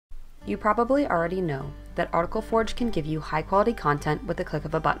You probably already know that Article Forge can give you high-quality content with the click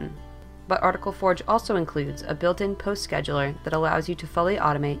of a button. But Article Forge also includes a built-in post scheduler that allows you to fully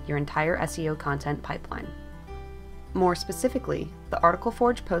automate your entire SEO content pipeline. More specifically, the Article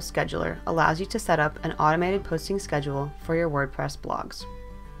Forge post scheduler allows you to set up an automated posting schedule for your WordPress blogs.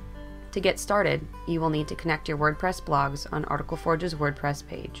 To get started, you will need to connect your WordPress blogs on Article Forge's WordPress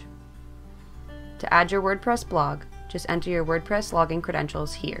page. To add your WordPress blog, just enter your WordPress login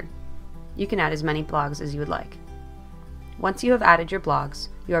credentials here. You can add as many blogs as you would like. Once you have added your blogs,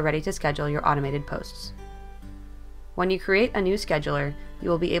 you are ready to schedule your automated posts. When you create a new scheduler, you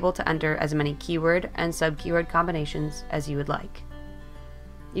will be able to enter as many keyword and sub-keyword combinations as you would like.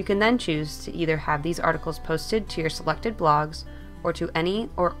 You can then choose to either have these articles posted to your selected blogs or to any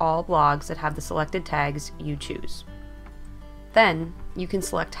or all blogs that have the selected tags you choose. Then, you can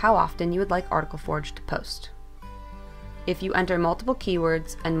select how often you would like Article Forge to post. If you enter multiple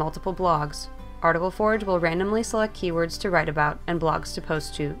keywords and multiple blogs, Article Forge will randomly select keywords to write about and blogs to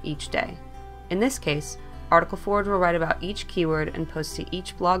post to each day. In this case, Article Forge will write about each keyword and post to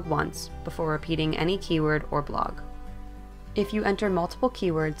each blog once before repeating any keyword or blog. If you enter multiple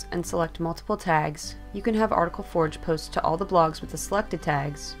keywords and select multiple tags, you can have Article Forge post to all the blogs with the selected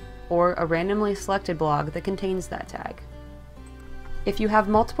tags, or a randomly selected blog that contains that tag. If you have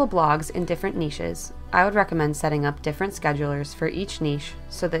multiple blogs in different niches, I would recommend setting up different schedulers for each niche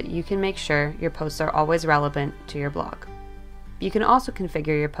so that you can make sure your posts are always relevant to your blog. You can also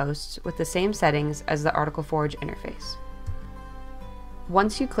configure your posts with the same settings as the Article Forge interface.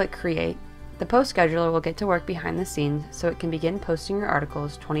 Once you click Create, the post scheduler will get to work behind the scenes so it can begin posting your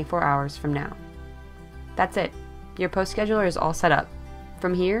articles 24 hours from now. That's it. Your post scheduler is all set up.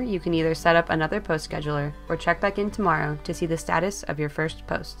 From here, you can either set up another post scheduler or check back in tomorrow to see the status of your first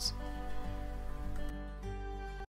posts.